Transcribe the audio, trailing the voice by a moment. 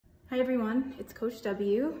Hi everyone, it's Coach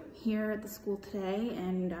W here at the school today,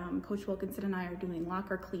 and Coach Wilkinson and I are doing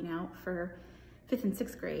locker clean out for 5th and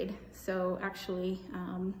 6th grade. So actually,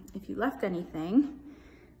 if you left anything,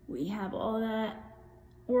 we have all that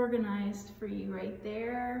organized for you right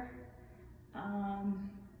there.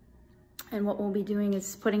 And what we'll be doing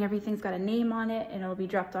is putting everything's got a name on it, and it'll be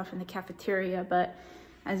dropped off in the cafeteria. But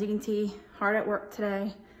as you can see, hard at work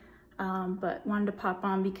today, but wanted to pop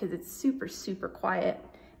on because it's super quiet.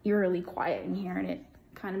 Eerily quiet in here, and it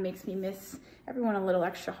kind of makes me miss everyone a little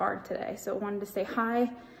extra hard today. So wanted to say hi.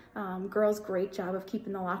 Girls, great job of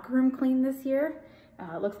keeping the locker room clean this year.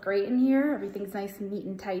 It looks great in here. Everything's nice and neat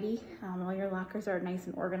and tidy. All your lockers are nice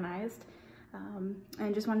and organized.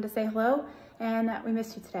 And just wanted to say hello and that we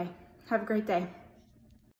missed you today. Have a great day.